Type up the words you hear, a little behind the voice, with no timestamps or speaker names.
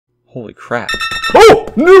Holy crap.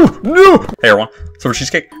 Oh! No! No! Hey everyone,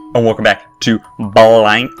 SilverCheesecake, and welcome back to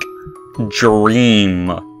Blank Dream.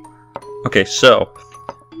 Okay, so,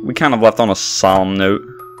 we kind of left on a solemn note.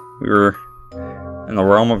 We were in the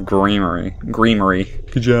realm of greenery.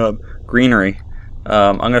 Good job. Greenery.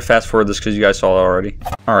 I'm going to fast forward this because you guys saw it already.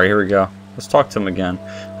 Alright, here we go. Let's talk to him again.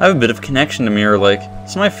 I have a bit of connection to Mirror Lake.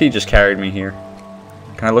 So my feet just carried me here.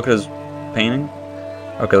 Can I look at his painting?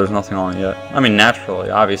 Okay, there's nothing on it yet. I mean,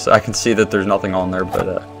 naturally, obviously. I can see that there's nothing on there,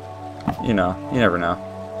 but, you know, you never know.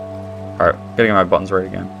 Alright, gotta get my buttons right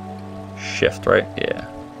again. Shift, right? Yeah.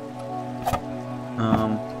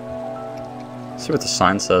 Let's see what the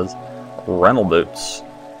sign says. Rental boats.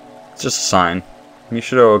 It's just a sign.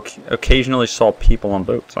 Mishido occasionally saw people on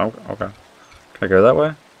boats. Oh, okay. Can I go that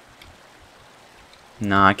way?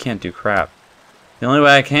 Nah, I can't do crap. The only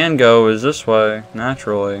way I can go is this way,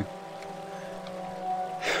 naturally.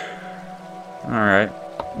 Alright.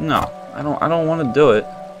 No, I don't want to do it.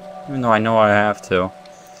 Even though I know I have to.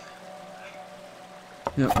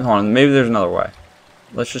 Hold on, maybe there's another way.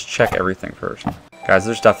 Let's just check everything first. Guys,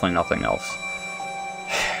 there's definitely nothing else.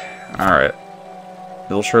 Alright.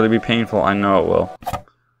 It'll surely be painful, I know it will.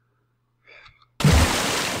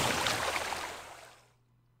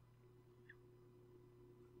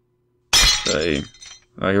 Hey.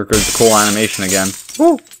 Oh, here goes the cool animation again.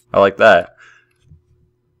 Woo! I like that.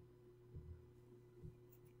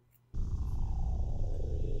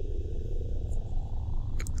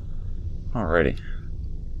 Alrighty.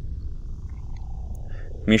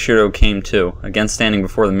 Mishido came too, again standing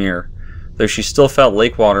before the mirror. Though she still felt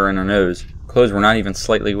lake water in her nose, clothes were not even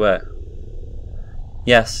slightly wet.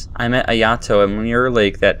 Yes, I met Ayato at Mirror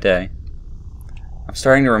Lake that day. I'm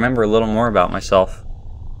starting to remember a little more about myself.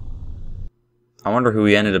 I wonder who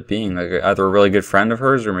he ended up being, like either a really good friend of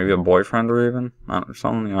hers or maybe a boyfriend or even or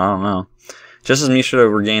something, I don't know. Just as Mishido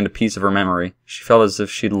regained a piece of her memory, she felt as if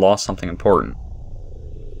she'd lost something important.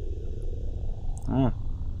 Oh,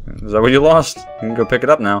 is that what you lost? You can go pick it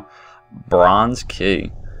up now. Bronze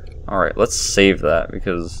key. Alright, let's save that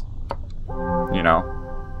because, you know,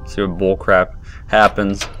 see what bullcrap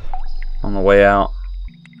happens on the way out.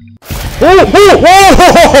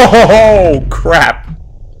 Oh, crap.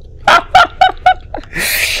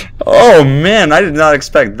 Oh man, I did not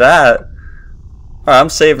expect that. Alright, I'm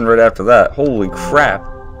saving right after that. Holy crap.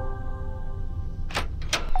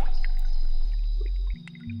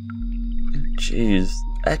 Jeez,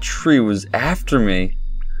 that tree was after me.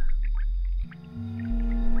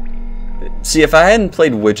 See, if I hadn't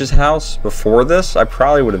played Witch's House before this, I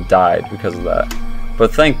probably would have died because of that.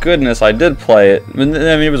 But thank goodness I did play it. I mean,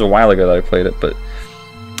 it was a while ago that I played it, but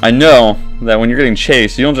I know that when you're getting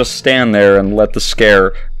chased, you don't just stand there and let the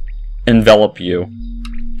scare envelop you.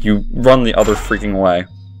 You run the other freaking way.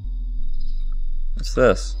 What's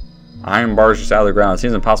this? Iron bars just out of the ground. It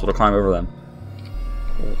seems impossible to climb over them.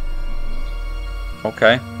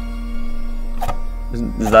 Okay.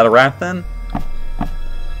 Is that a wrap then?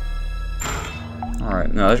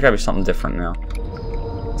 Alright, no, there's gotta be something different now.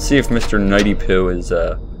 Let's see if Mr. Nighty Poo is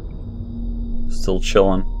still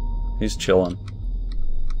chilling. He's chilling.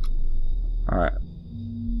 Alright.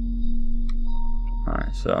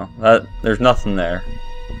 Alright, so there's nothing there.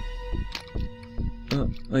 Oh,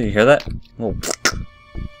 you hear that? Oh.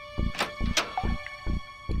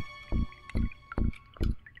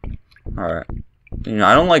 Alright. You know,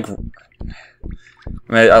 I don't like... I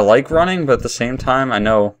mean, I like running, but at the same time, I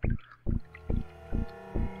know...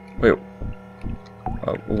 Wait.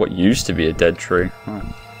 What used to be a dead tree.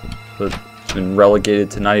 Oh. But it's been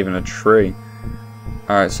relegated to not even a tree.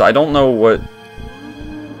 Alright, so I don't know what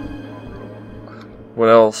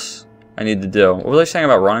else I need to do. What was I saying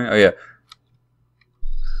about running? Oh, yeah.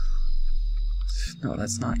 No,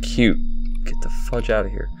 that's not cute. Get the fudge out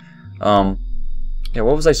of here. Yeah,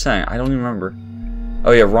 what was I saying? I don't even remember.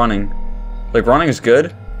 Oh, yeah, running. Like, running is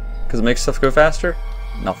good? Because it makes stuff go faster?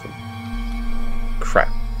 Nothing. Crap.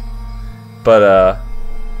 But,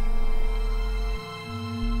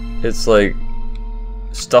 it's like,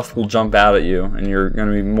 stuff will jump out at you, and you're going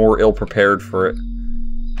to be more ill-prepared for it.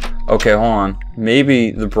 Okay, hold on. Maybe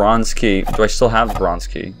the bronze key... Do I still have the bronze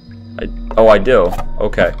key? Oh, I do.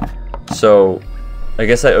 Okay. So, I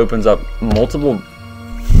guess that opens up multiple...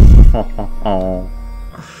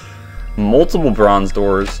 multiple bronze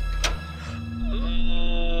doors.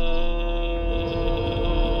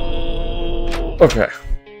 Okay.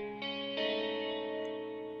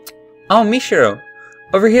 Oh, Mishido.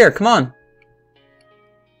 Over here, come on.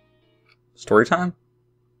 Story time?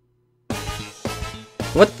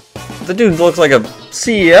 What? The dude looks like a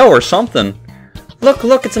CEO or something.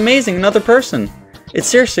 Look, it's amazing, another person. It's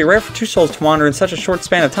seriously rare for two souls to wander in such a short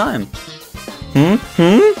span of time. I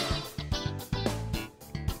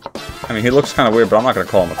mean, he looks kind of weird, but I'm not going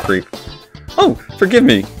to call him a creep. Oh, forgive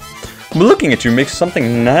me. But looking at you makes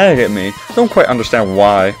something nag at me. Don't quite understand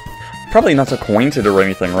why. Probably not acquainted or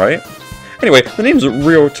anything, right? Anyway, the name's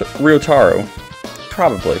Ryotaro.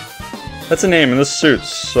 Probably. That's a name in this suit,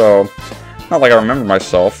 so... Not like I remember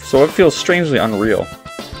myself, so it feels strangely unreal.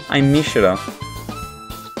 I'm Mishiro.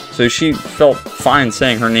 So she felt fine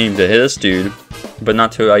saying her name to this dude, but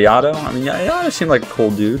not to Ayato? I mean, Ayato seemed like a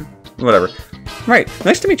cool dude. Whatever. Right,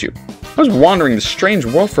 nice to meet you. I was wandering this strange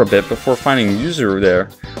world for a bit before finding Yuzuru there.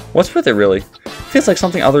 What's with it, really? Feels like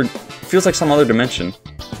some other dimension.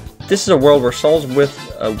 This is a world where souls with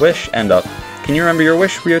a wish end up. Can you remember your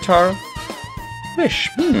wish, Ryotaro? Wish?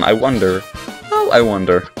 I wonder. Oh, I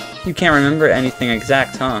wonder. You can't remember anything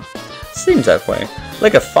exact, huh? Seems that way.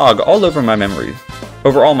 Like a fog all over my memory.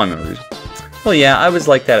 Over all my memories. Well, yeah, I was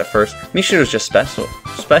like that at first. Mishiro's just special.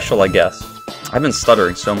 Special, I guess. I've been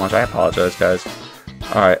stuttering so much. I apologize, guys.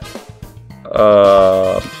 Alright.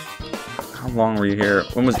 How long were you here?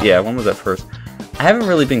 When was that first? I haven't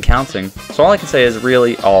really been counting, so all I can say is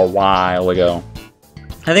really a while ago.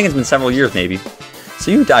 I think it's been several years, maybe.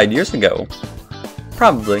 So you died years ago.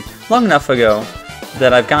 Probably. Long enough ago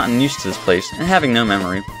that I've gotten used to this place, and having no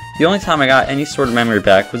memory. The only time I got any sort of memory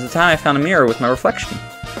back was the time I found a mirror with my reflection.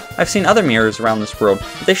 I've seen other mirrors around this world,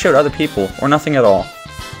 but they showed other people, or nothing at all.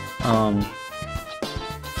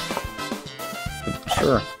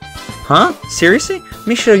 Sure. Huh? Seriously?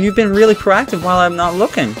 Mishiro, you've been really proactive while I'm not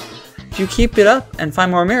looking. If you keep it up and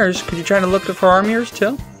find more mirrors, could you try to look for our mirrors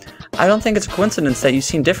too? I don't think it's a coincidence that you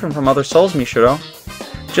seem different from other souls, Mishiro.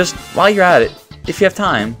 Just, while you're at it, if you have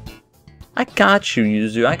time. I got you,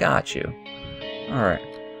 Yuzu, I got you. Alright.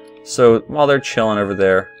 So, while they're chilling over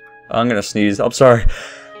there, I'm gonna sneeze. I'm sorry.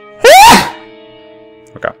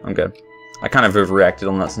 Okay, I'm good. I kind of overreacted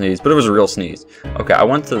on that sneeze, but it was a real sneeze. Okay, I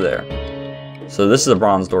went to there. So this is a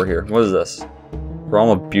bronze door here. What is this? Realm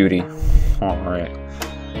of Beauty. Alright.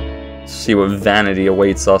 Let's see what vanity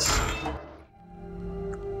awaits us.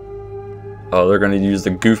 Oh, they're gonna use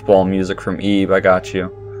the goofball music from Eve. I got you.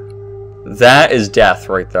 That is death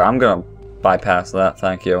right there. I'm gonna bypass that,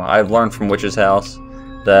 thank you. I've learned from Witch's House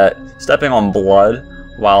that stepping on blood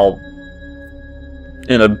while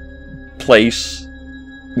in a place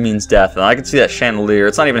means death. And I can see that chandelier.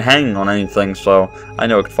 It's not even hanging on anything, so I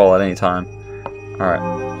know it could fall at any time. Alright.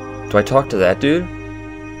 Do I talk to that dude?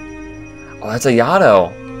 Oh, that's a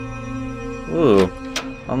Yato. Ooh.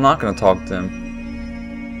 I'm not gonna talk to him.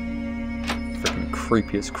 Freaking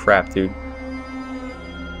creepy as crap, dude.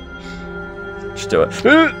 Just do it.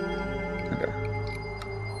 Okay.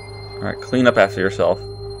 Alright, clean up after yourself.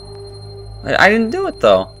 I didn't do it,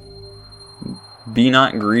 though. Be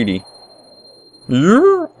not greedy.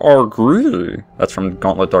 You are greedy. That's from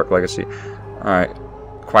Gauntlet Dark Legacy. Alright.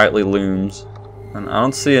 Quietly looms. And I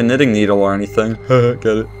don't see a knitting needle or anything. Get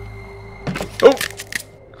it. Oh!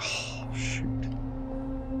 Oh, shoot.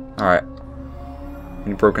 Alright.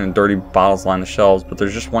 Any broken and dirty bottles line the shelves, but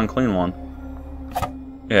there's just one clean one.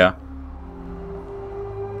 Yeah.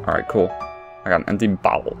 Alright, cool. I got an empty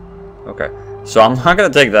bottle. Okay. So I'm not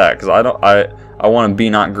gonna take that, because I want to be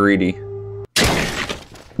not greedy.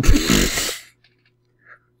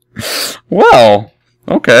 Well,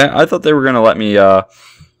 okay. I thought they were gonna let me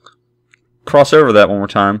cross over that one more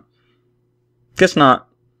time. Guess not.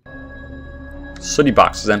 Sooty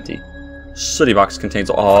box is empty. Sooty box contains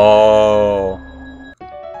I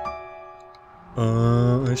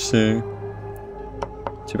see.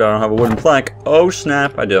 Too bad I don't have a wooden plank. Oh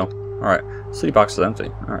snap, I do. Alright. Sooty box is empty.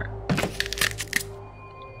 Alright.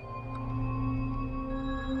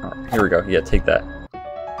 Alright, here we go. Yeah, take that.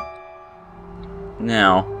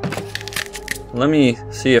 Now, let me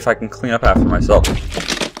see if I can clean up after myself.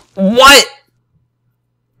 What?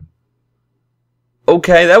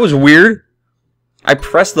 Okay, that was weird. I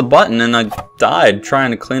pressed the button and I died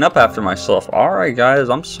trying to clean up after myself. Alright guys,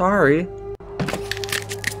 I'm sorry.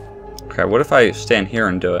 Okay, what if I stand here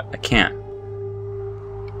and do it? I can't.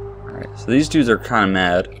 Alright, so these dudes are kind of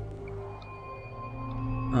mad.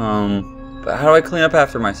 But how do I clean up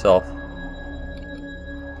after myself?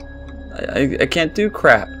 I can't do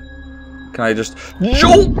crap. Can I just...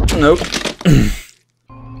 Nope.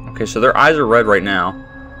 Okay, so their eyes are red right now.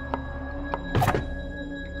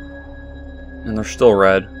 And they're still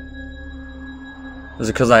red. Is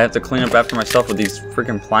it because I have to clean up after myself with these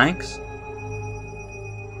freaking planks?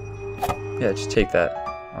 Yeah, just take that.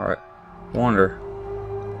 Alright. Wonder.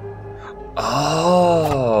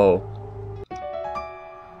 Oh!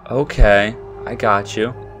 Okay. I got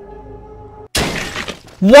you.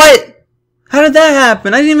 What? How did that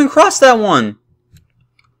happen? I didn't even cross that one.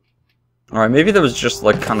 Alright, maybe there was just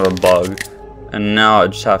like kind of a bug. And now I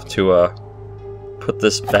just have to put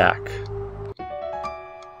this back.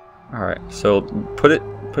 Alright, so put it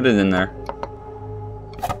in there.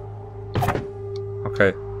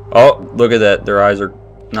 Okay. Oh, look at that. Their eyes are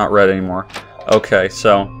not red anymore. Okay,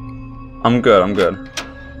 so I'm good.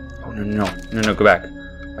 Oh no, go back.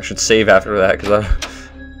 I should save after that because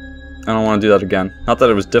I don't want to do that again. Not that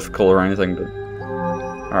it was difficult or anything, but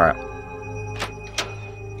alright.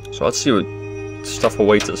 So let's see what stuff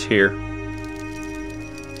awaits us here.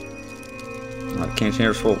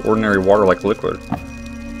 Containers full of ordinary water like liquid.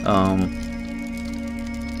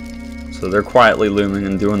 So they're quietly looming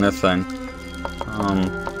and doing their thing.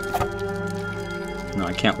 No,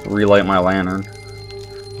 I can't relight my lantern. I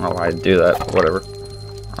don't know why I'd do that, but whatever.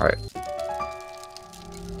 Alright.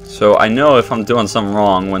 So I know if I'm doing something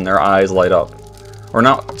wrong when their eyes light up. Or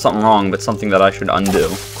not something wrong, but something that I should undo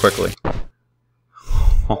quickly.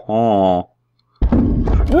 Oh.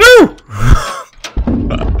 No!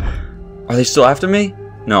 Are they still after me?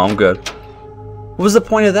 No, I'm good. What was the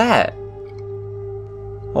point of that?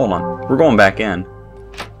 Hold on. We're going back in.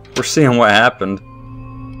 We're seeing what happened.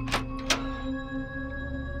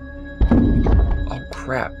 Oh,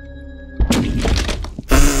 crap.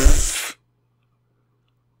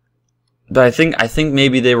 But I think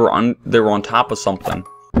maybe they were on top of something.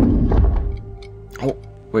 Oh,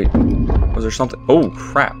 wait. Was there something? Oh,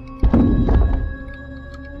 crap.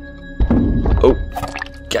 Oh,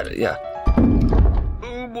 get it, yeah.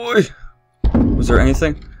 Oh boy. Was there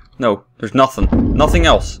anything? No, there's nothing. Nothing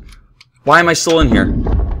else. Why am I still in here?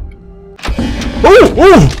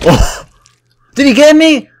 Oh! Did he get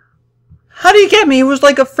me? How did he get me? He was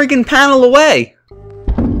like a freaking panel away.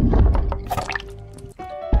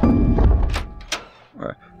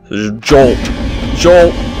 Alright, so just jolt.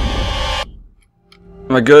 Jolt.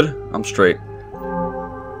 Am I good? I'm straight.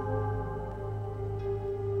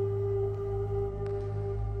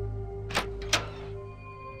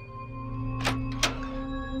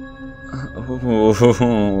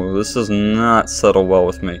 Ooh, this does not settle well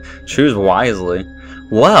with me. Choose wisely.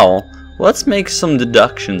 Well, let's make some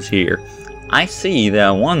deductions here. I see that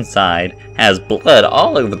one side has blood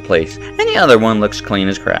all over the place, and the other one looks clean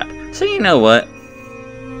as crap. So you know what?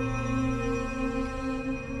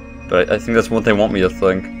 But I think that's what they want me to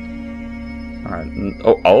think. Alright.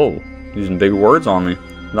 Oh, using big words on me.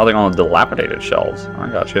 Nothing on the dilapidated shelves. I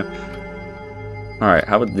got you. Alright,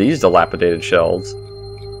 how about these dilapidated shelves?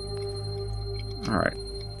 Alright.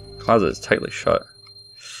 Closet is tightly shut.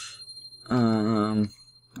 I don't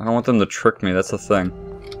want them to trick me, that's the thing.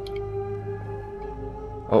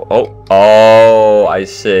 Oh, I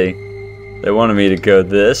see. They wanted me to go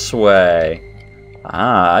this way.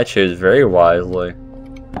 Ah, I chose very wisely.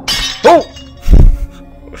 Oh!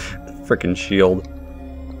 Frickin' shield.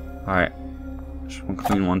 Alright. Just one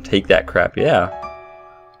clean one. Take that crap, yeah.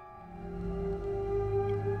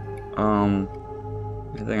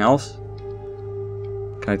 Anything else?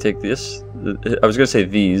 Can I take this? I was gonna say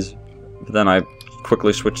these, but then I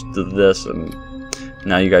quickly switched to this, and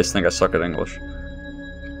now you guys think I suck at English.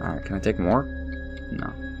 Alright, can I take more?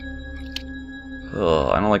 No.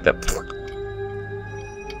 Ugh, I don't like that.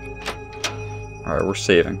 Alright, we're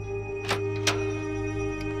saving.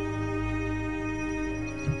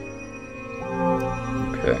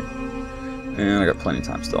 Okay. And I got plenty of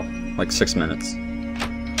time still. Like 6 minutes.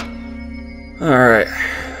 Alright.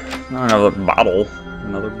 Another bottle.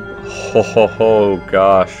 Oh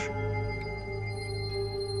gosh.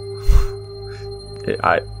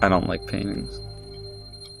 I don't like paintings.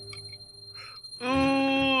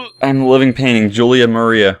 I'm a living painting. Julia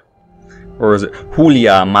Maria. Or is it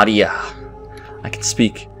Julia Maria? I can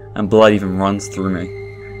speak, and blood even runs through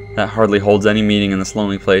me. That hardly holds any meaning in this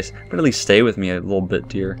lonely place, but at least stay with me a little bit,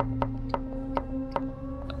 dear.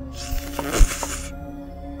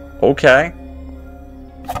 Okay.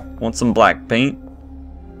 Want some black paint?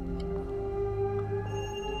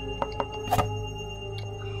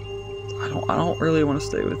 I don't really want to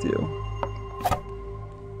stay with you.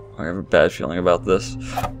 I have a bad feeling about this.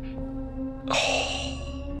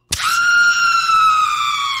 Oh.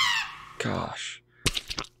 Gosh.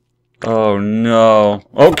 Oh no.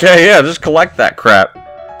 Okay, yeah, just collect that crap.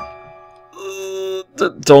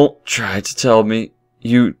 Don't try to tell me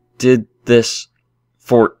you did this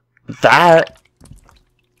for that.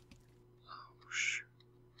 Oh shit.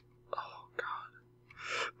 Oh god.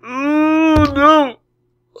 Oh no.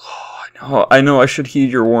 Oh, I know I should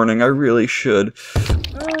heed your warning. I really should.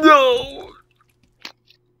 No!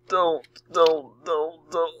 Don't.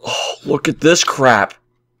 Oh, look at this crap.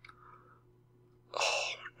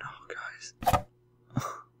 Oh, no, guys.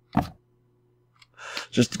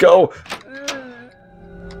 Just go.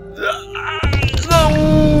 No!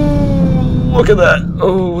 Look at that.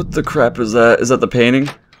 Oh, what the crap is that? Is that the painting?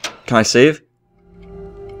 Can I save?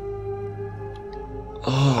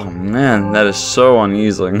 Oh, man. That is so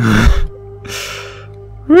uneasy.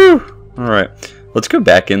 Whew. Alright. Let's go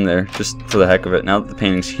back in there, just for the heck of it. Now that the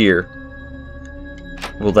painting's here.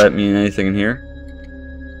 Will that mean anything in here?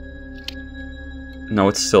 No,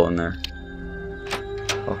 it's still in there.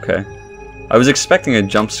 Okay. I was expecting a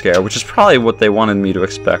jump scare, which is probably what they wanted me to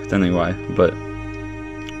expect anyway, but...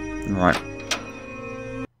 Alright.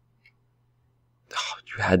 Oh,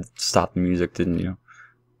 you had to stop the music, didn't you?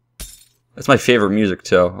 That's my favorite music,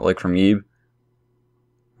 too, like from Eve.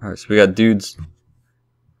 Alright, so we got dudes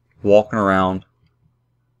walking around.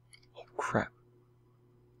 Oh, crap.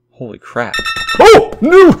 Holy crap. Oh!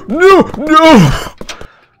 No! No! No!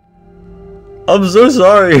 I'm so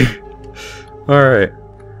sorry. Alright.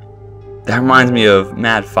 That reminds me of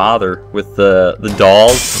Mad Father with the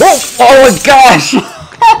dolls. Oh! Oh my gosh!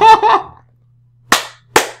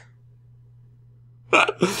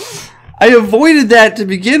 I avoided that to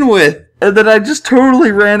begin with, and then I just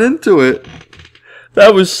totally ran into it.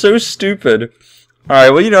 That was so stupid.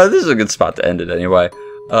 Alright, well, you know, this is a good spot to end it anyway.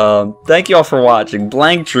 Thank you all for watching.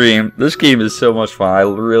 Blank Dream. This game is so much fun.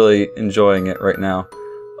 I'm really enjoying it right now.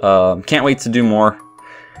 Can't wait to do more.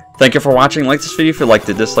 Thank you for watching. Like this video if you liked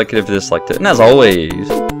it. Dislike it if you disliked it. And as always,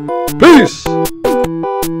 peace!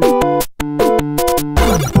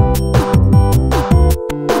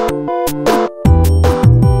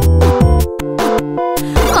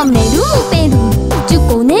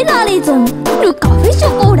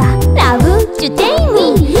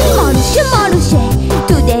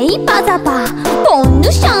 Bonne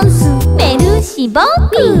chance, merci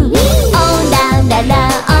beaucoup.